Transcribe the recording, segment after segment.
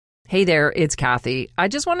Hey there, it's Kathy. I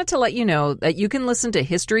just wanted to let you know that you can listen to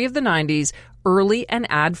History of the 90s early and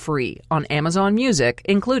ad-free on Amazon Music,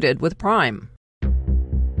 included with Prime.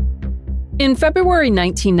 In February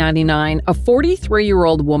 1999, a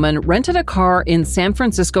 43-year-old woman rented a car in San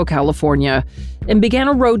Francisco, California, and began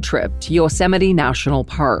a road trip to Yosemite National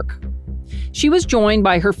Park. She was joined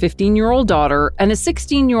by her 15-year-old daughter and a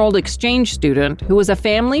 16-year-old exchange student who was a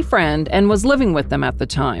family friend and was living with them at the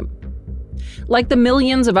time. Like the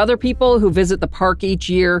millions of other people who visit the park each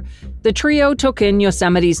year, the trio took in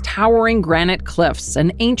Yosemite's towering granite cliffs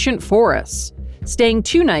and ancient forests, staying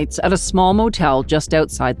 2 nights at a small motel just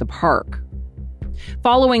outside the park.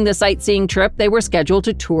 Following the sightseeing trip, they were scheduled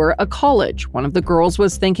to tour a college one of the girls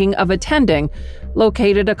was thinking of attending,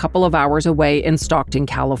 located a couple of hours away in Stockton,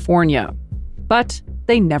 California. But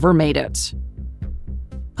they never made it.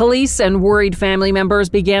 Police and worried family members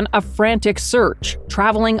began a frantic search,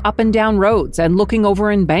 traveling up and down roads and looking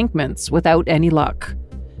over embankments without any luck.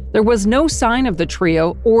 There was no sign of the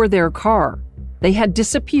trio or their car. They had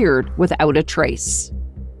disappeared without a trace.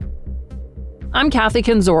 I'm Kathy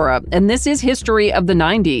Kanzora, and this is History of the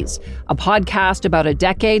 90s, a podcast about a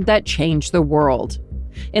decade that changed the world.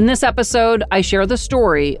 In this episode, I share the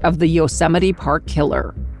story of the Yosemite Park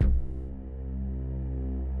killer.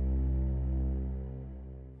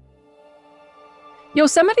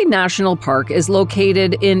 Yosemite National Park is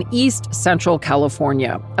located in East Central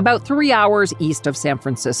California, about 3 hours east of San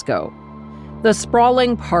Francisco. The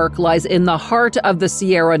sprawling park lies in the heart of the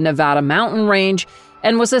Sierra Nevada mountain range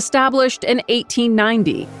and was established in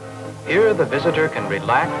 1890. Here the visitor can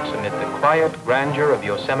relax amid the quiet grandeur of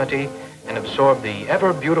Yosemite and absorb the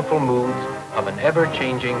ever-beautiful moods of an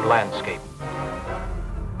ever-changing landscape.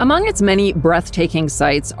 Among its many breathtaking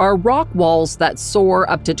sights are rock walls that soar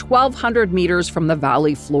up to 1,200 meters from the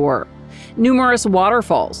valley floor, numerous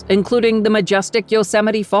waterfalls, including the majestic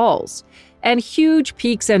Yosemite Falls, and huge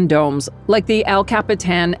peaks and domes like the El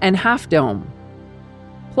Capitan and Half Dome.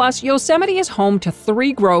 Plus, Yosemite is home to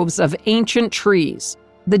 3 groves of ancient trees,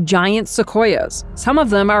 the giant sequoias. Some of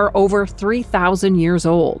them are over 3,000 years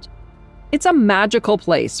old. It's a magical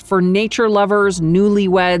place for nature lovers,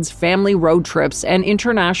 newlyweds, family road trips, and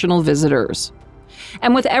international visitors.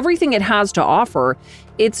 And with everything it has to offer,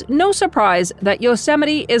 it's no surprise that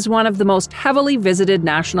Yosemite is one of the most heavily visited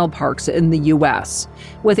national parks in the U.S.,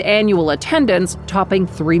 with annual attendance topping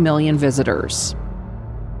 3 million visitors.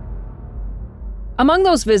 Among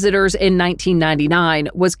those visitors in 1999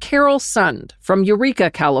 was Carol Sund from Eureka,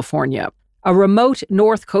 California, a remote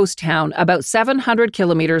North Coast town about 700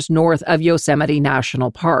 kilometers north of Yosemite National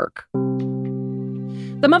Park.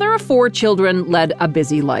 The mother of 4 children led a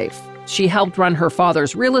busy life. She helped run her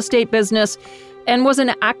father's real estate business and was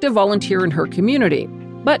an active volunteer in her community.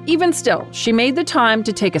 But even still, she made the time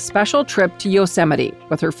to take a special trip to Yosemite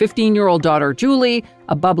with her 15-year-old daughter Julie,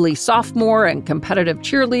 a bubbly sophomore and competitive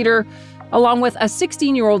cheerleader, along with a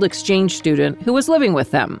 16-year-old exchange student who was living with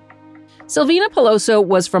them. Silvina Peloso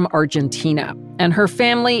was from Argentina, and her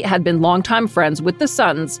family had been longtime friends with the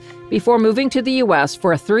Sunds before moving to the U.S.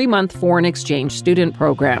 for a 3-month foreign exchange student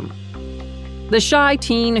program. The shy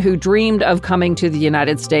teen who dreamed of coming to the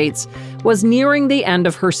United States was nearing the end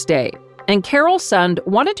of her stay, and Carol Sund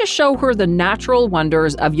wanted to show her the natural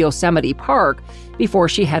wonders of Yosemite Park before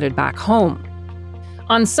she headed back home.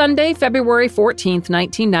 On Sunday, February 14,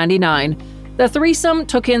 1999, the threesome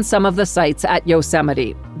took in some of the sights at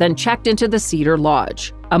Yosemite, then checked into the Cedar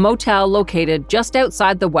Lodge, a motel located just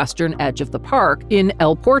outside the western edge of the park in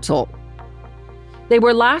El Portal. They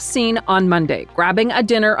were last seen on Monday, grabbing a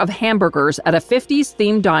dinner of hamburgers at a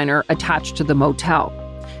 50s-themed diner attached to the motel.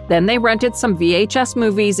 Then they rented some VHS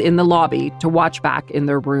movies in the lobby to watch back in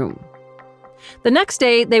their room. The next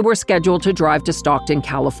day, they were scheduled to drive to Stockton,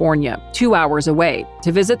 California, 2 hours away,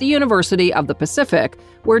 to visit the University of the Pacific,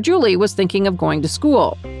 where Julie was thinking of going to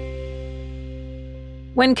school.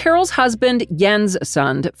 When Carol's husband, Jens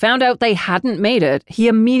Sund, found out they hadn't made it, he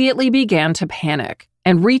immediately began to panic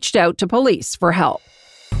and reached out to police for help.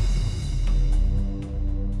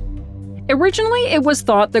 Originally, it was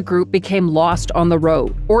thought the group became lost on the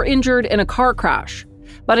road or injured in a car crash.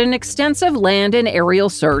 But an extensive land and aerial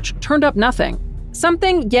search turned up nothing,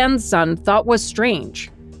 something Jens Sund thought was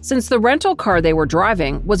strange, since the rental car they were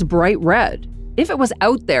driving was bright red. If it was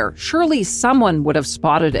out there, surely someone would have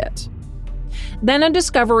spotted it. Then a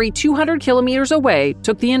discovery 200 kilometers away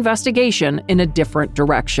took the investigation in a different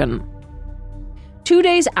direction. 2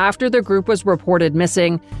 days after the group was reported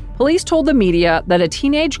missing, police told the media that a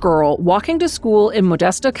teenage girl walking to school in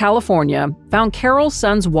Modesto, California, found Carol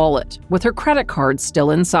Sund's wallet with her credit card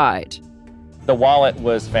still inside. The wallet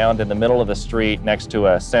was found in the middle of the street next to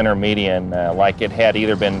a center median, like it had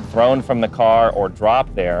either been thrown from the car or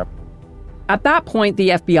dropped there. At that point, the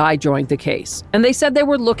FBI joined the case, and they said they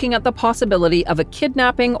were looking at the possibility of a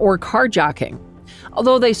kidnapping or carjacking.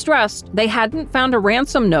 Although they stressed they hadn't found a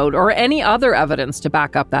ransom note or any other evidence to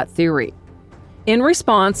back up that theory. In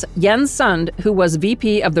response, Jens Sund, who was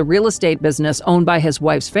VP of the real estate business owned by his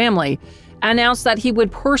wife's family, announced that he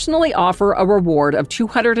would personally offer a reward of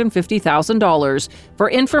 $250,000 for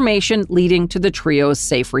information leading to the trio's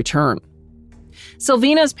safe return.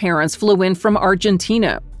 Silvina's parents flew in from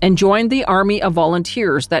Argentina and joined the army of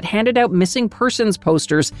volunteers that handed out missing persons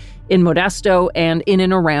posters in Modesto and in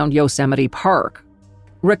and around Yosemite Park.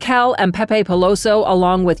 Raquel and Pepe Peloso,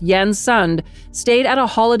 along with Jens Sund, stayed at a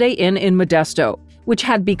Holiday Inn in Modesto, which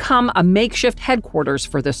had become a makeshift headquarters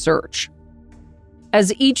for the search.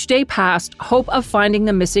 As each day passed, hope of finding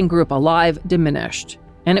the missing group alive diminished,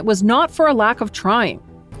 and it was not for a lack of trying.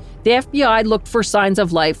 The FBI looked for signs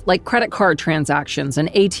of life like credit card transactions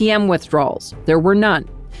and ATM withdrawals. There were none.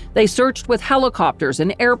 They searched with helicopters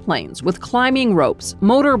and airplanes, with climbing ropes,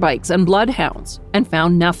 motorbikes, and bloodhounds, and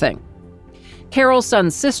found nothing. Carol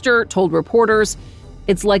Sund's sister told reporters,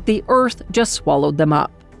 "It's like the earth just swallowed them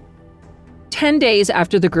up." 10 days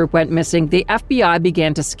after the group went missing, the FBI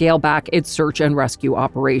began to scale back its search and rescue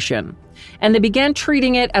operation, and they began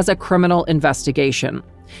treating it as a criminal investigation.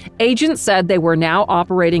 Agents said they were now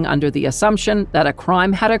operating under the assumption that a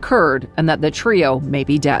crime had occurred and that the trio may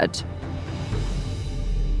be dead.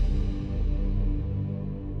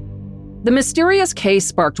 The mysterious case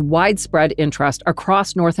sparked widespread interest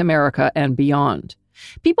across North America and beyond.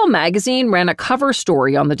 People magazine ran a cover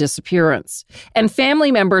story on the disappearance, and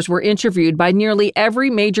family members were interviewed by nearly every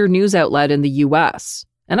major news outlet in the U.S.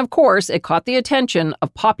 And of course, it caught the attention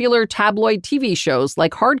of popular tabloid TV shows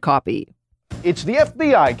like Hard Copy. It's the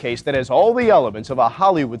FBI case that has all the elements of a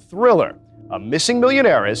Hollywood thriller. A missing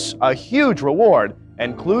millionaires, a huge reward,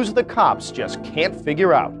 and clues the cops just can't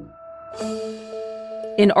figure out.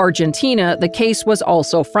 In Argentina, the case was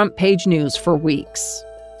also front-page news for weeks.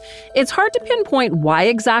 It's hard to pinpoint why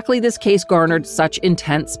exactly this case garnered such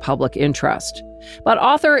intense public interest. But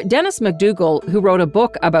author Dennis McDougall, who wrote a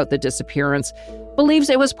book about the disappearance, believes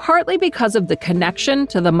it was partly because of the connection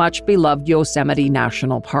to the much-beloved Yosemite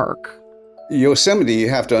National Park. Yosemite, you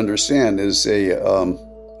have to understand, is a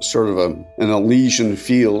sort of an Elysian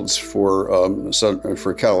fields for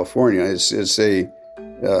California. It's a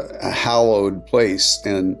hallowed place,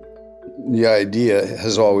 and the idea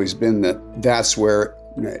has always been that that's where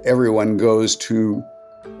everyone goes to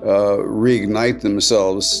reignite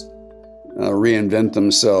themselves, reinvent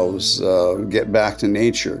themselves, get back to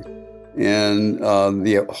nature. And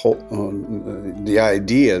the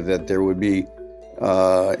idea that there would be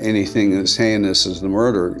anything as heinous as the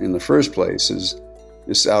murder in the first place is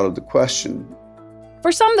out of the question.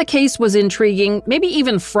 For some, the case was intriguing, maybe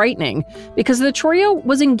even frightening, because the trio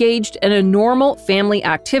was engaged in a normal family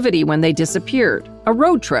activity when they disappeared, a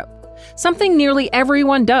road trip, something nearly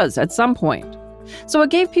everyone does at some point. So it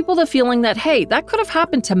gave people the feeling that, hey, that could have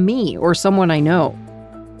happened to me or someone I know.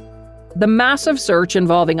 The massive search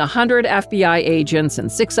involving 100 FBI agents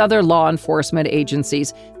and 6 other law enforcement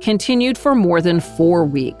agencies continued for more than 4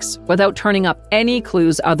 weeks without turning up any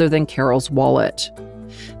clues other than Carol's wallet.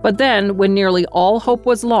 But then, when nearly all hope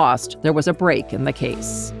was lost, there was a break in the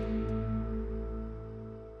case.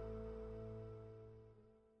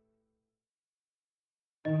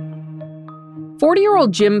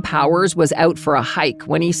 "40-year-old Jim Powers was out for a hike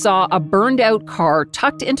when he saw a burned-out car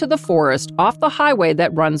tucked into the forest off the highway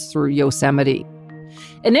that runs through Yosemite.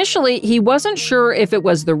 Initially, he wasn't sure if it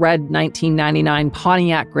was the red 1999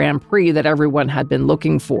 Pontiac Grand Prix that everyone had been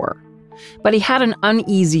looking for, but he had an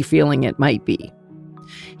uneasy feeling it might be.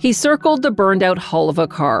 He circled the burned-out hull of a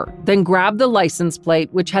car, then grabbed the license plate,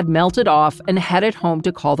 which had melted off, and headed home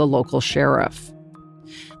to call the local sheriff.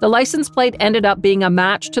 The license plate ended up being a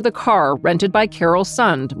match to the car rented by Carol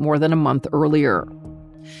Sund more than a month earlier.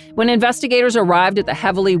 When investigators arrived at the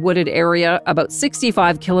heavily wooded area, about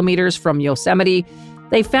 65 kilometers from Yosemite,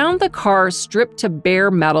 they found the car stripped to bare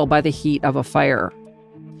metal by the heat of a fire.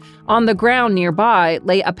 On the ground nearby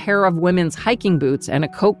lay a pair of women's hiking boots and a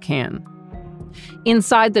Coke can.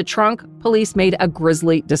 Inside the trunk, police made a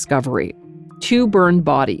grisly discovery: 2 burned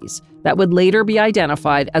bodies that would later be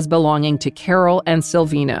identified as belonging to Carol and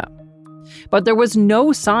Silvina. But there was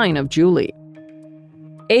no sign of Julie.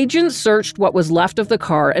 Agents searched what was left of the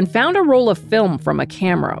car and found a roll of film from a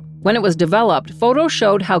camera. When it was developed, photos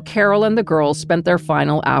showed how Carol and the girls spent their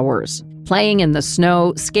final hours, playing in the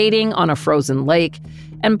snow, skating on a frozen lake,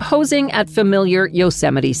 and posing at familiar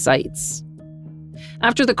Yosemite sites.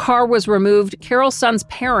 After the car was removed, Carol Sund's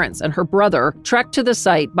parents and her brother trekked to the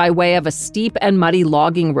site by way of a steep and muddy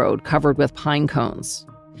logging road covered with pine cones.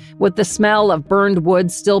 With the smell of burned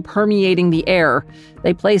wood still permeating the air,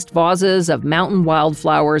 they placed vases of mountain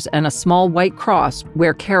wildflowers and a small white cross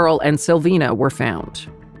where Carol and Sylvina were found.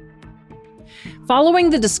 Following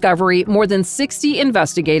the discovery, more than 60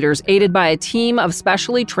 investigators, aided by a team of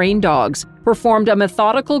specially trained dogs, performed a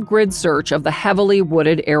methodical grid search of the heavily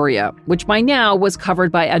wooded area, which by now was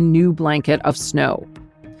covered by a new blanket of snow.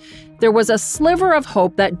 There was a sliver of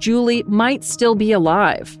hope that Julie might still be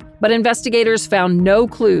alive, but investigators found no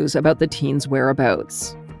clues about the teen's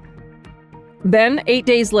whereabouts. Then, 8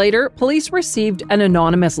 days later, police received an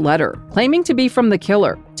anonymous letter claiming to be from the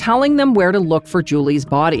killer, telling them where to look for Julie's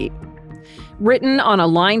body. Written on a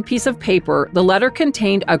lined piece of paper, the letter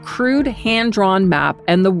contained a crude hand-drawn map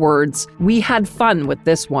and the words, "We had fun with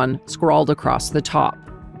this one," scrawled across the top.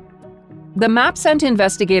 The map sent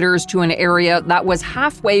investigators to an area that was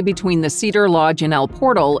halfway between the Cedar Lodge in El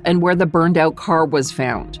Portal and where the burned-out car was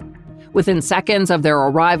found. Within seconds of their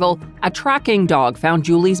arrival, a tracking dog found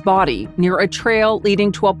Julie's body near a trail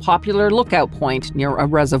leading to a popular lookout point near a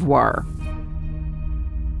reservoir.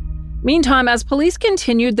 Meantime, as police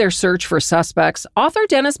continued their search for suspects, author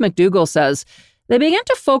Dennis McDougall says they began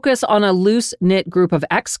to focus on a loose-knit group of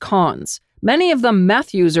ex-cons, many of them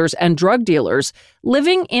meth users and drug dealers,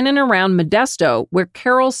 living in and around Modesto, where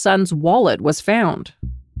Carol Sund's wallet was found.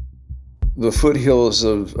 The foothills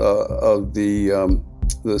of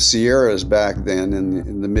the Sierras back then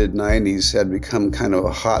in the mid-'90s had become kind of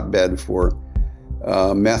a hotbed for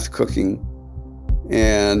meth cooking,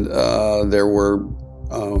 and there were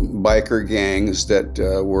biker gangs that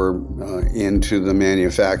were into the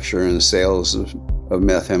manufacture and sales of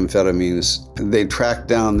methamphetamines. They tracked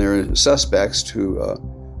down their suspects to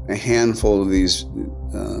a handful of these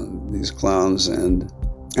clowns, and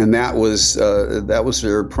that was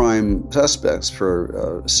their prime suspects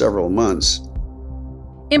for several months.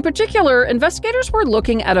 In particular, investigators were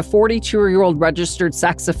looking at a 42-year-old registered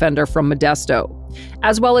sex offender from Modesto,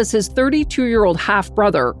 as well as his 32-year-old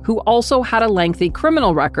half-brother, who also had a lengthy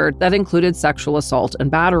criminal record that included sexual assault and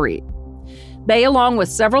battery. They, along with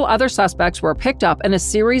several other suspects, were picked up in a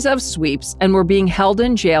series of sweeps and were being held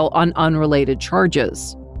in jail on unrelated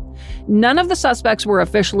charges. None of the suspects were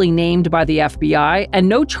officially named by the FBI, and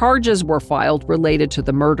no charges were filed related to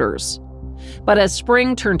the murders. But as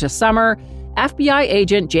spring turned to summer, FBI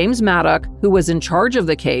agent James Maddock, who was in charge of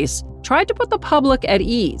the case, tried to put the public at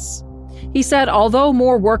ease. He said although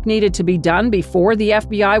more work needed to be done before the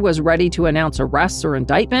FBI was ready to announce arrests or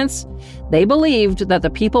indictments, they believed that the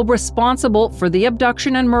people responsible for the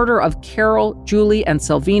abduction and murder of Carol, Julie, and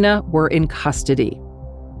Sylvina were in custody.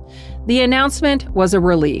 The announcement was a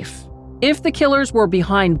relief. If the killers were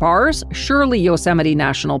behind bars, surely Yosemite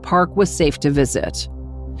National Park was safe to visit.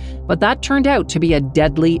 But that turned out to be a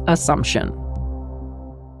deadly assumption.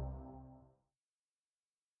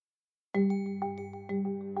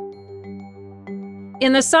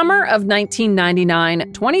 In the summer of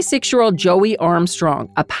 1999, 26-year-old Joey Armstrong,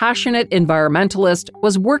 a passionate environmentalist,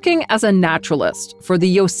 was working as a naturalist for the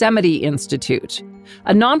Yosemite Institute,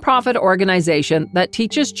 a nonprofit organization that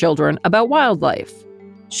teaches children about wildlife.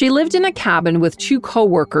 She lived in a cabin with 2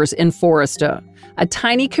 co-workers in Foresta, a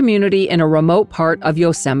tiny community in a remote part of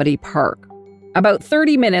Yosemite Park, about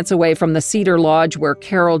 30 minutes away from the Cedar Lodge where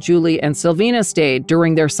Carol, Julie, and Sylvina stayed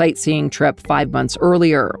during their sightseeing trip 5 months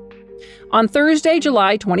earlier. On Thursday,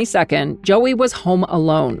 July 22nd, Joey was home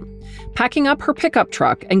alone, packing up her pickup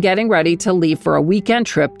truck and getting ready to leave for a weekend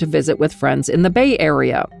trip to visit with friends in the Bay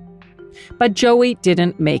Area. But Joey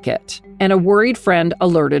didn't make it, and a worried friend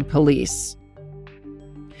alerted police.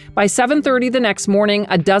 By 7:30 the next morning,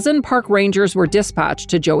 a dozen park rangers were dispatched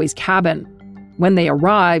to Joey's cabin. When they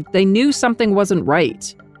arrived, they knew something wasn't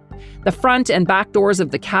right. The front and back doors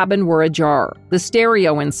of the cabin were ajar. The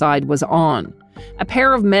stereo inside was on. A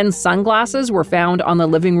pair of men's sunglasses were found on the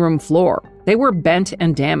living room floor. They were bent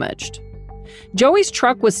and damaged. Joey's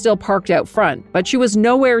truck was still parked out front, but she was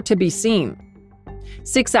nowhere to be seen.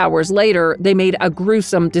 6 hours later, they made a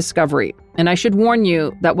gruesome discovery, and I should warn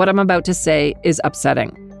you that what I'm about to say is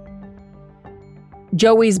upsetting.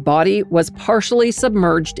 Joey's body was partially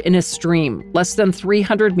submerged in a stream less than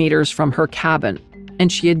 300 meters from her cabin,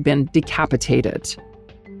 and she had been decapitated.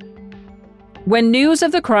 When news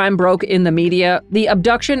of the crime broke in the media, the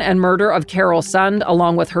abduction and murder of Carol Sund,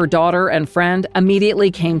 along with her daughter and friend,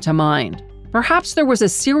 immediately came to mind. Perhaps there was a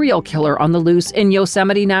serial killer on the loose in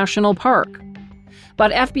Yosemite National Park.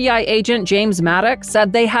 But FBI agent James Maddock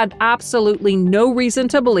said they had absolutely no reason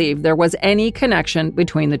to believe there was any connection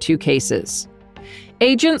between the 2 cases.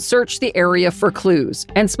 Agents searched the area for clues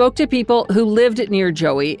and spoke to people who lived near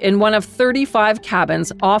Joey in one of 35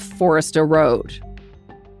 cabins off Foresta Road.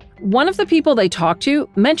 One of the people they talked to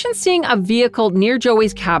mentioned seeing a vehicle near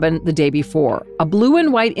Joey's cabin the day before, a blue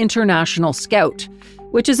and white International Scout,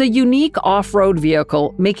 which is a unique off-road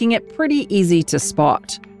vehicle, making it pretty easy to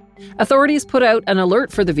spot. Authorities put out an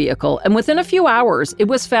alert for the vehicle, and within a few hours, it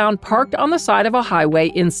was found parked on the side of a highway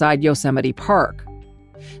inside Yosemite Park.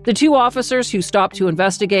 The two officers who stopped to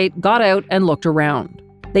investigate got out and looked around.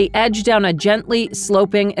 They edged down a gently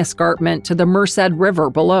sloping escarpment to the Merced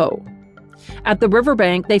River below. At the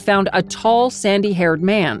riverbank, they found a tall, sandy-haired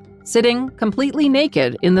man sitting completely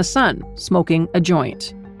naked in the sun, smoking a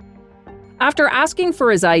joint. After asking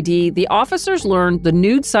for his ID, the officers learned the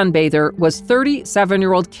nude sunbather was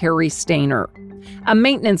 37-year-old Cary Stainer, a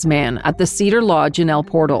maintenance man at the Cedar Lodge in El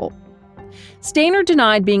Portal. Stainer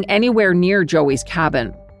denied being anywhere near Joey's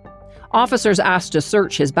cabin. Officers asked to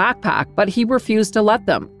search his backpack, but he refused to let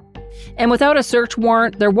them. And without a search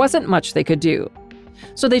warrant, there wasn't much they could do.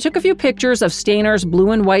 So they took a few pictures of Stainer's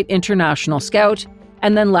blue and white International Scout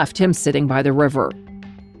and then left him sitting by the river.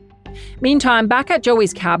 Meantime, back at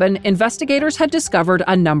Joey's cabin, investigators had discovered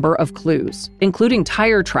a number of clues, including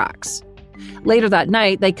tire tracks. Later that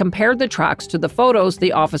night, they compared the tracks to the photos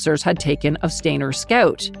the officers had taken of Stainer's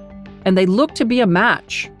Scout, and they looked to be a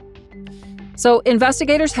match. So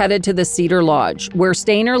investigators headed to the Cedar Lodge, where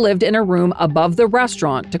Stainer lived in a room above the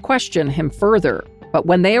restaurant, to question him further. But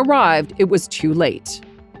when they arrived, it was too late.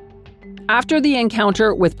 After the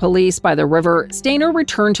encounter with police by the river, Stainer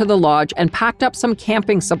returned to the lodge and packed up some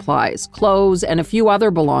camping supplies, clothes, and a few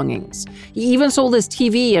other belongings. He even sold his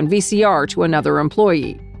TV and VCR to another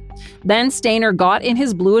employee. Then Stainer got in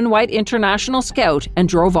his blue and white International Scout and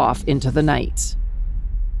drove off into the night.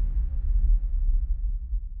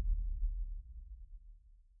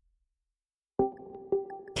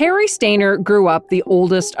 Cary Stainer grew up the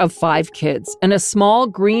oldest of 5 kids in a small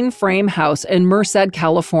green frame house in Merced,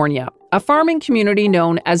 California, a farming community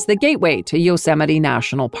known as the gateway to Yosemite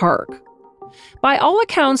National Park. By all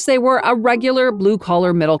accounts, they were a regular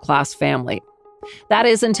blue-collar middle-class family. That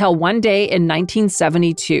is until one day in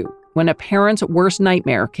 1972, when a parent's worst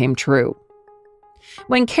nightmare came true.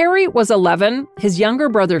 When Cary was 11, his younger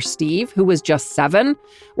brother Steve, who was just 7,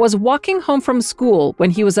 was walking home from school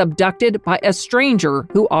when he was abducted by a stranger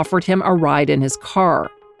who offered him a ride in his car.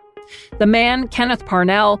 The man, Kenneth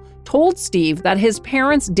Parnell, told Steve that his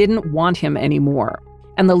parents didn't want him anymore,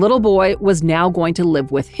 and the little boy was now going to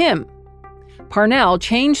live with him. Parnell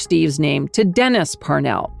changed Steve's name to Dennis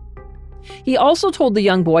Parnell. He also told the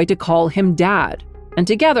young boy to call him Dad, and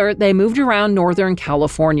together they moved around Northern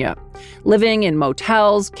California, living in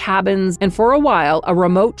motels, cabins, and for a while, a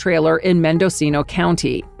remote trailer in Mendocino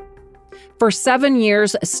County. For 7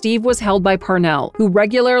 years, Steve was held by Parnell, who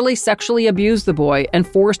regularly sexually abused the boy and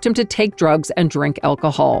forced him to take drugs and drink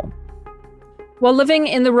alcohol. While living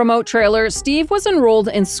in the remote trailer, Steve was enrolled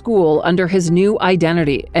in school under his new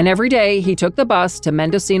identity, and every day he took the bus to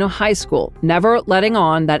Mendocino High School, never letting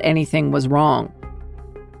on that anything was wrong.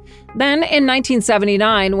 Then, in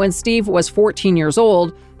 1979, when Steve was 14 years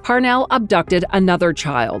old, Parnell abducted another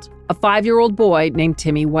child, a 5-year-old boy named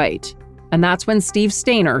Timmy White. And that's when Steve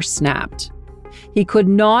Stainer snapped. He could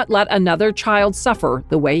not let another child suffer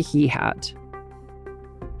the way he had.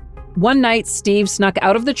 One night, Steve snuck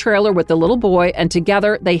out of the trailer with the little boy, and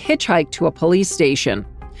together they hitchhiked to a police station,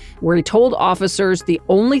 where he told officers the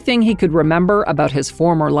only thing he could remember about his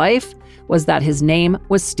former life was that his name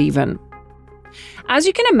was Stephen. As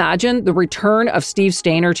you can imagine, the return of Steve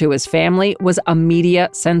Stainer to his family was a media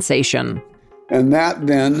sensation. And that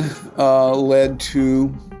then led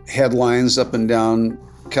to headlines up and down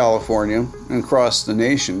California and across the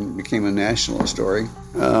nation. It became a national story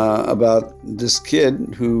about this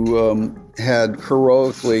kid who had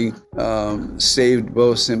heroically saved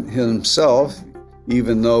both himself,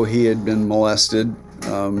 even though he had been molested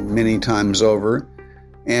many times over,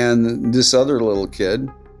 and this other little kid,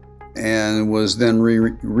 and was then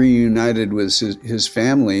reunited with his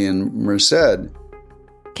family in Merced.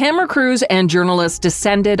 Camera crews and journalists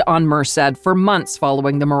descended on Merced for months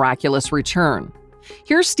following the miraculous return.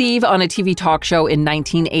 Here's Steve on a TV talk show in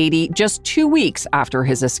 1980, just 2 weeks after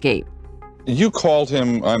his escape. You called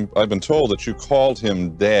him, I've been told that you called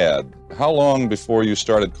him Dad. How long before you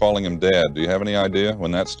started calling him Dad? Do you have any idea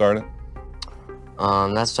when that started?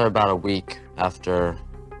 That started about a week after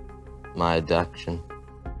my abduction.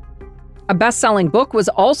 A best-selling book was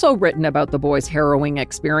also written about the boy's harrowing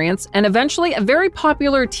experience, and eventually a very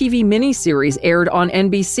popular TV miniseries aired on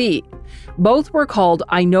NBC. Both were called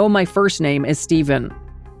I Know My First Name is Stephen.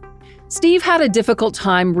 Steve had a difficult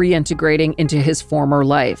time reintegrating into his former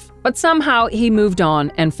life, but somehow he moved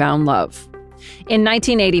on and found love. In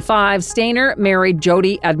 1985, Stainer married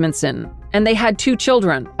Jody Edmondson, and they had 2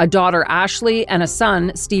 children, a daughter Ashley and a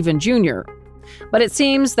son, Stephen Jr. But it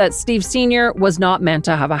seems that Steve Sr. was not meant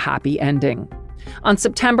to have a happy ending. On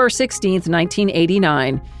September 16,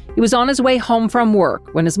 1989, he was on his way home from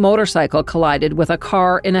work when his motorcycle collided with a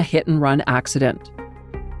car in a hit-and-run accident.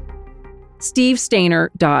 Steve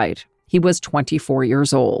Stainer died. He was 24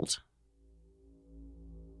 years old.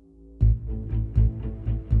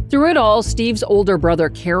 Through it all, Steve's older brother,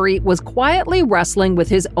 Kerry, was quietly wrestling with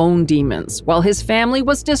his own demons, while his family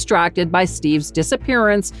was distracted by Steve's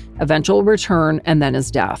disappearance, eventual return, and then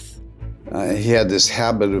his death. He had this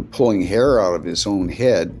habit of pulling hair out of his own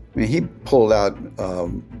head. I mean, he pulled out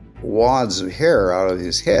wads of hair out of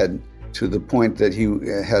his head to the point that he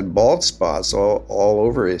had bald spots all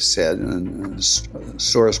over his head and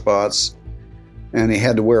sore spots, and he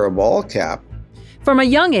had to wear a ball cap. From a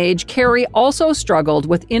young age, Kerry also struggled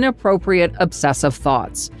with inappropriate obsessive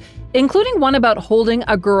thoughts, including one about holding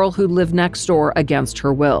a girl who lived next door against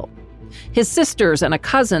her will. His sisters and a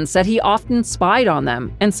cousin said he often spied on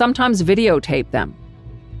them and sometimes videotaped them.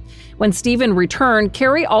 When Stephen returned,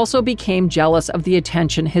 Kerry also became jealous of the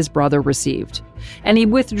attention his brother received, and he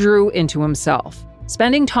withdrew into himself,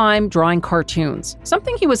 spending time drawing cartoons,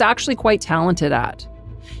 something he was actually quite talented at.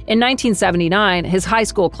 In 1979, his high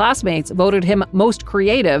school classmates voted him most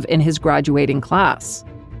creative in his graduating class.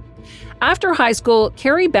 After high school,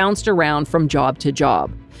 Kerry bounced around from job to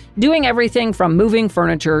job, doing everything from moving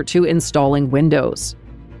furniture to installing windows.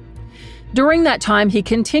 During that time, he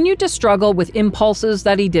continued to struggle with impulses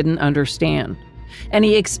that he didn't understand, and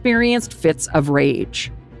he experienced fits of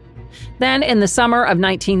rage. Then, in the summer of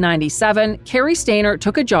 1997, Kerry Stainer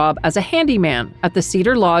took a job as a handyman at the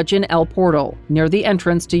Cedar Lodge in El Portal, near the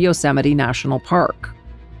entrance to Yosemite National Park.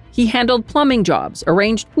 He handled plumbing jobs,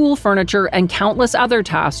 arranged pool furniture, and countless other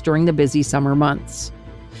tasks during the busy summer months.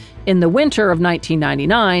 In the winter of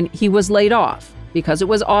 1999, he was laid off because it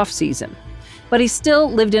was off-season, but he still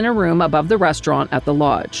lived in a room above the restaurant at the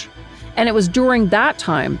lodge. And it was during that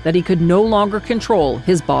time that he could no longer control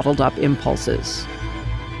his bottled-up impulses.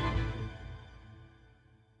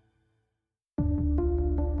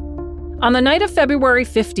 On the night of February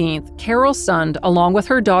 15th, Carol Sund, along with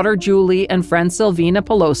her daughter Julie and friend Silvina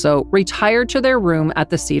Peloso, retired to their room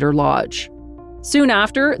at the Cedar Lodge. Soon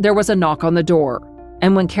after, there was a knock on the door,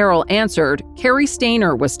 and when Carol answered, Kerry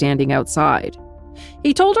Stainer was standing outside.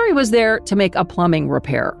 He told her he was there to make a plumbing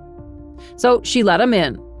repair. So she let him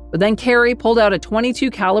in, but then Kerry pulled out a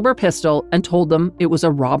 .22 caliber pistol and told them it was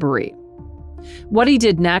a robbery. What he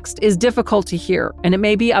did next is difficult to hear, and it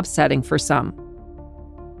may be upsetting for some.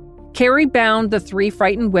 Kerry bound the 3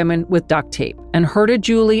 frightened women with duct tape and herded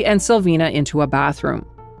Julie and Silvina into a bathroom.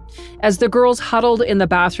 As the girls huddled in the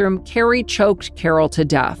bathroom, Kerry choked Carol to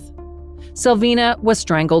death. Silvina was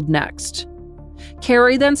strangled next.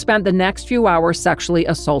 Kerry then spent the next few hours sexually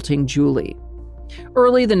assaulting Julie.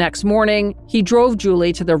 Early the next morning, he drove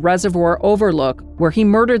Julie to the reservoir overlook where he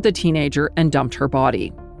murdered the teenager and dumped her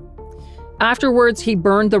body. Afterwards, he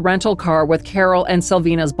burned the rental car with Carol and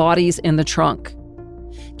Silvina's bodies in the trunk.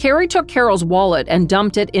 Kerry took Carol's wallet and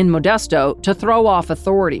dumped it in Modesto to throw off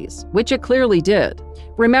authorities, which it clearly did.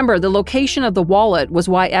 Remember, the location of the wallet was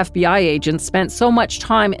why FBI agents spent so much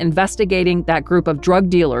time investigating that group of drug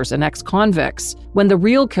dealers and ex-convicts, when the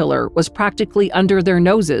real killer was practically under their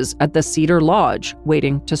noses at the Cedar Lodge,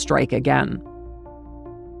 waiting to strike again.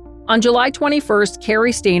 On July 21st,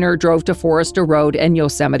 Kerry Stainer drove to Forester Road and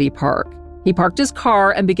Yosemite Park. He parked his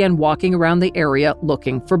car and began walking around the area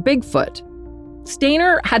looking for Bigfoot.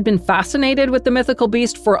 Stainer had been fascinated with the mythical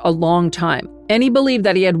beast for a long time, and he believed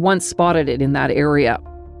that he had once spotted it in that area.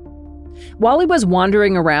 While he was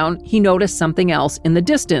wandering around, he noticed something else in the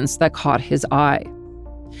distance that caught his eye.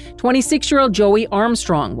 26-year-old Joey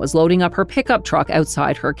Armstrong was loading up her pickup truck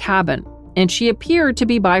outside her cabin, and she appeared to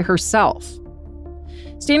be by herself.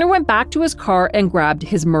 Stainer went back to his car and grabbed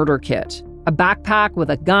his murder kit, a backpack with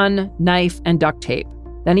a gun, knife, and duct tape.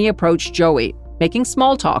 Then he approached Joey, making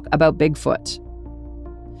small talk about Bigfoot.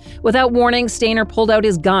 Without warning, Stainer pulled out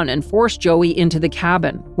his gun and forced Joey into the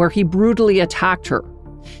cabin, where he brutally attacked her.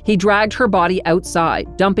 He dragged her body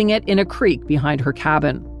outside, dumping it in a creek behind her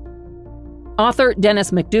cabin. Author Dennis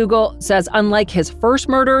McDougall says unlike his first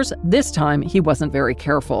murders, this time he wasn't very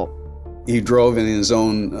careful. He drove in his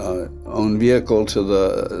own vehicle to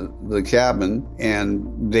the cabin,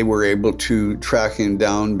 and they were able to track him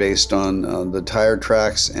down based on the tire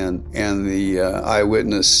tracks and the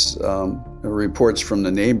eyewitness reports from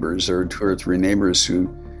the neighbors. There were 2 or 3 neighbors who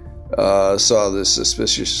saw this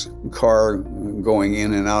suspicious car going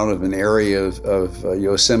in and out of an area of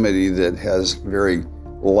Yosemite that has very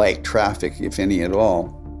light traffic, if any at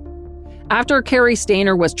all. After Cary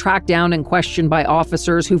Stayner was tracked down and questioned by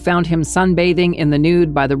officers who found him sunbathing in the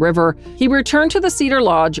nude by the river, he returned to the Cedar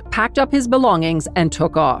Lodge, packed up his belongings, and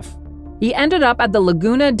took off. He ended up at the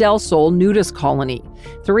Laguna del Sol nudist colony,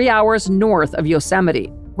 3 hours north of Yosemite,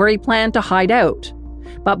 where he planned to hide out.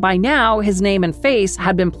 But by now, his name and face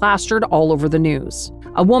had been plastered all over the news.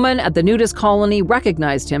 A woman at the nudist colony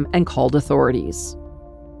recognized him and called authorities.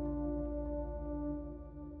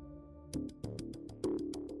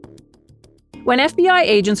 When FBI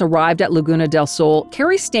agents arrived at Laguna del Sol,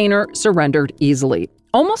 Cary Stayner surrendered easily,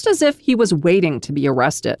 almost as if he was waiting to be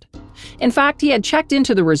arrested. In fact, he had checked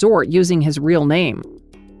into the resort using his real name.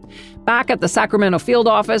 Back at the Sacramento field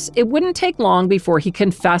office, it wouldn't take long before he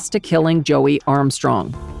confessed to killing Joey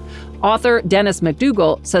Armstrong. Author Dennis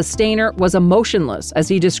McDougall says Stayner was emotionless as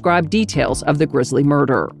he described details of the grisly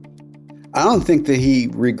murder. I don't think that he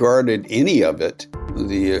regarded any of it,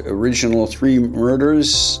 the original 3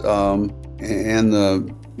 murders and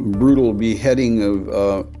the brutal beheading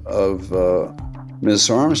of Miss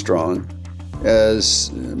Armstrong,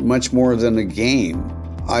 as much more than a game.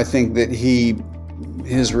 I think that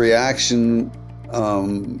his reaction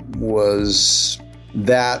was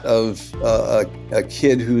that of a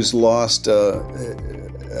kid who's lost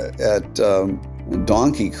at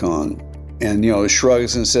Donkey Kong, and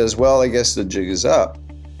shrugs and says, "Well, I guess the jig is up."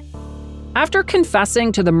 After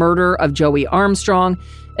confessing to the murder of Joey Armstrong,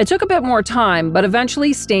 it took a bit more time, but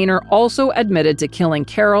eventually Stayner also admitted to killing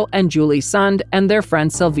Carol and Julie Sund and their friend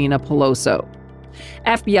Silvina Peloso.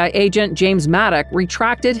 FBI agent James Maddock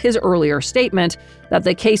retracted his earlier statement that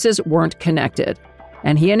the cases weren't connected,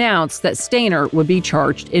 and he announced that Stayner would be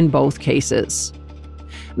charged in both cases.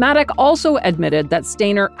 Maddock also admitted that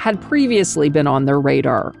Stayner had previously been on their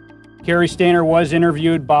radar. Cary Stayner was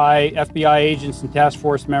interviewed by FBI agents and task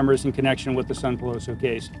force members in connection with the Sund Peloso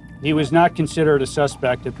case. He was not considered a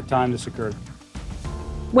suspect at the time this occurred.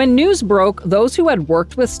 When news broke, those who had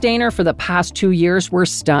worked with Stayner for the past 2 years were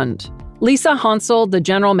stunned. Lisa Hansel, the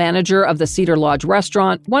general manager of the Cedar Lodge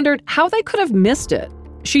restaurant, wondered how they could have missed it.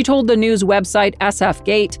 She told the news website SF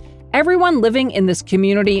Gate, everyone living in this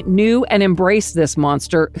community knew and embraced this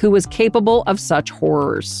monster who was capable of such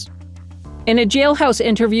horrors. In a jailhouse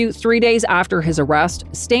interview 3 days after his arrest,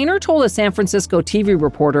 Stayner told a San Francisco TV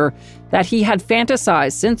reporter that he had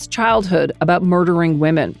fantasized since childhood about murdering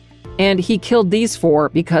women, and he killed these 4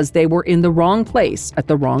 because they were in the wrong place at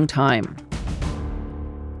the wrong time.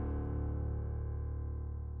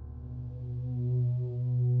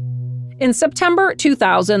 In September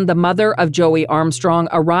 2000, the mother of Joey Armstrong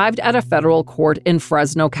arrived at a federal court in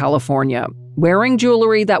Fresno, California, wearing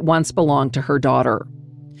jewelry that once belonged to her daughter.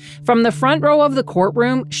 From the front row of the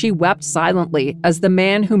courtroom, she wept silently as the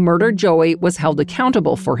man who murdered Joey was held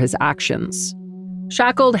accountable for his actions.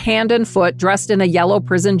 Shackled hand and foot, dressed in a yellow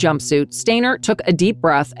prison jumpsuit, Stayner took a deep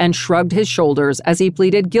breath and shrugged his shoulders as he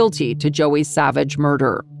pleaded guilty to Joey's savage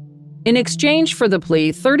murder. In exchange for the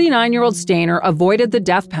plea, 39-year-old Stayner avoided the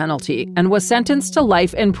death penalty and was sentenced to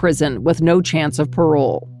life in prison with no chance of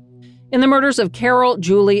parole. In the murders of Carol,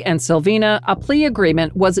 Julie, and Silvina, a plea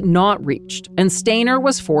agreement was not reached, and Stayner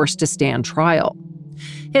was forced to stand trial.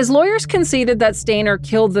 His lawyers conceded that Stayner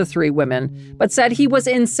killed the 3 women, but said he was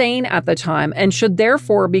insane at the time and should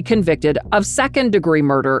therefore be convicted of second-degree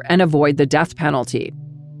murder and avoid the death penalty.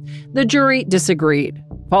 The jury disagreed.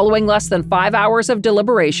 Following less than 5 hours of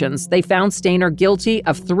deliberations, they found Stayner guilty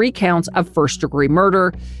of 3 counts of first-degree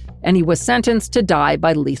murder, and he was sentenced to die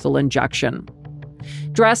by lethal injection.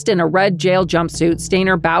 Dressed in a red jail jumpsuit,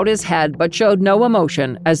 Stayner bowed his head but showed no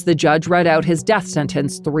emotion as the judge read out his death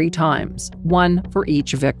sentence 3 times, 1 for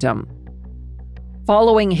each victim.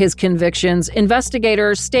 Following his convictions,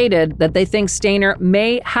 investigators stated that they think Stayner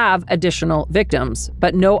may have additional victims,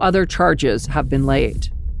 but no other charges have been laid.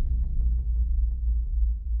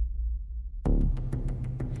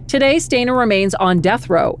 Today, Stayner remains on death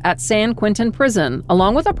row at San Quentin Prison,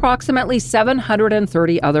 along with approximately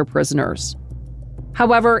 730 other prisoners.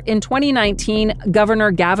 However, in 2019,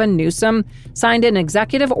 Governor Gavin Newsom signed an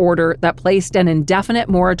executive order that placed an indefinite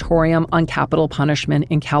moratorium on capital punishment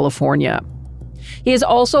in California. He has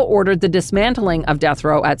also ordered the dismantling of death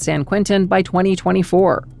row at San Quentin by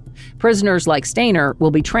 2024. Prisoners like Stayner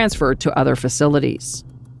will be transferred to other facilities.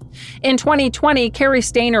 In 2020, Cary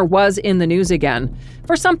Stayner was in the news again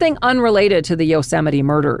for something unrelated to the Yosemite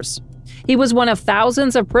murders. He was one of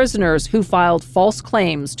thousands of prisoners who filed false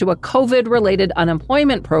claims to a COVID-related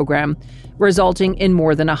unemployment program, resulting in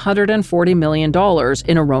more than $140 million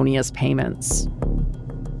in erroneous payments.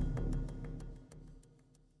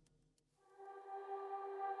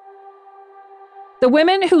 The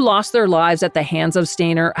women who lost their lives at the hands of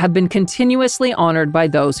Stayner have been continuously honored by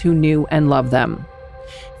those who knew and loved them.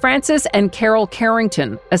 Frances and Carol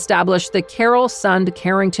Carrington established the Carol Sund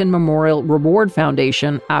Carrington Memorial Reward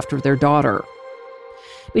Foundation after their daughter.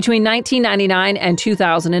 Between 1999 and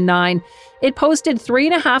 2009, it posted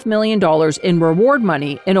 $3.5 million in reward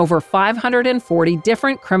money in over 540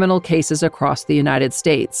 different criminal cases across the United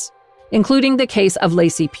States, including the case of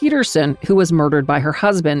Lacey Peterson, who was murdered by her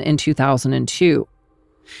husband in 2002.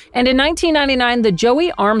 And in 1999, the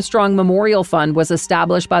Joey Armstrong Memorial Fund was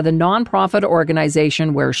established by the nonprofit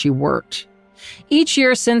organization where she worked. Each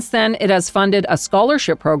year since then, it has funded a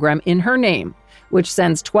scholarship program in her name, which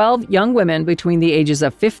sends 12 young women between the ages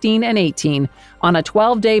of 15 and 18 on a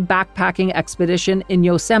 12-day backpacking expedition in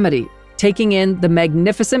Yosemite, taking in the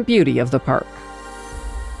magnificent beauty of the park.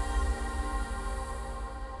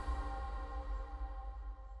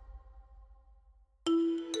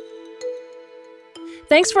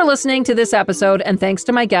 Thanks for listening to this episode, and thanks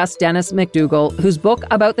to my guest, Dennis McDougall, whose book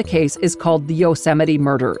about the case is called The Yosemite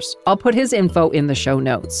Murders. I'll put his info in the show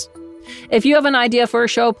notes. If you have an idea for a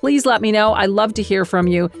show, please let me know. I love to hear from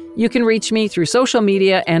you. You can reach me through social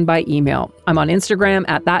media and by email. I'm on Instagram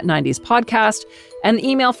at That90sPodcast, and the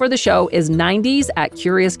email for the show is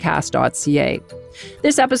 90s@curiouscast.ca.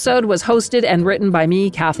 This episode was hosted and written by me,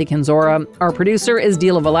 Kathy Kenzora. Our producer is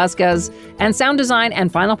Dila Velasquez, and sound design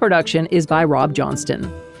and final production is by Rob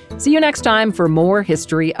Johnston. See you next time for more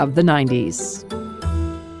History of the 90s.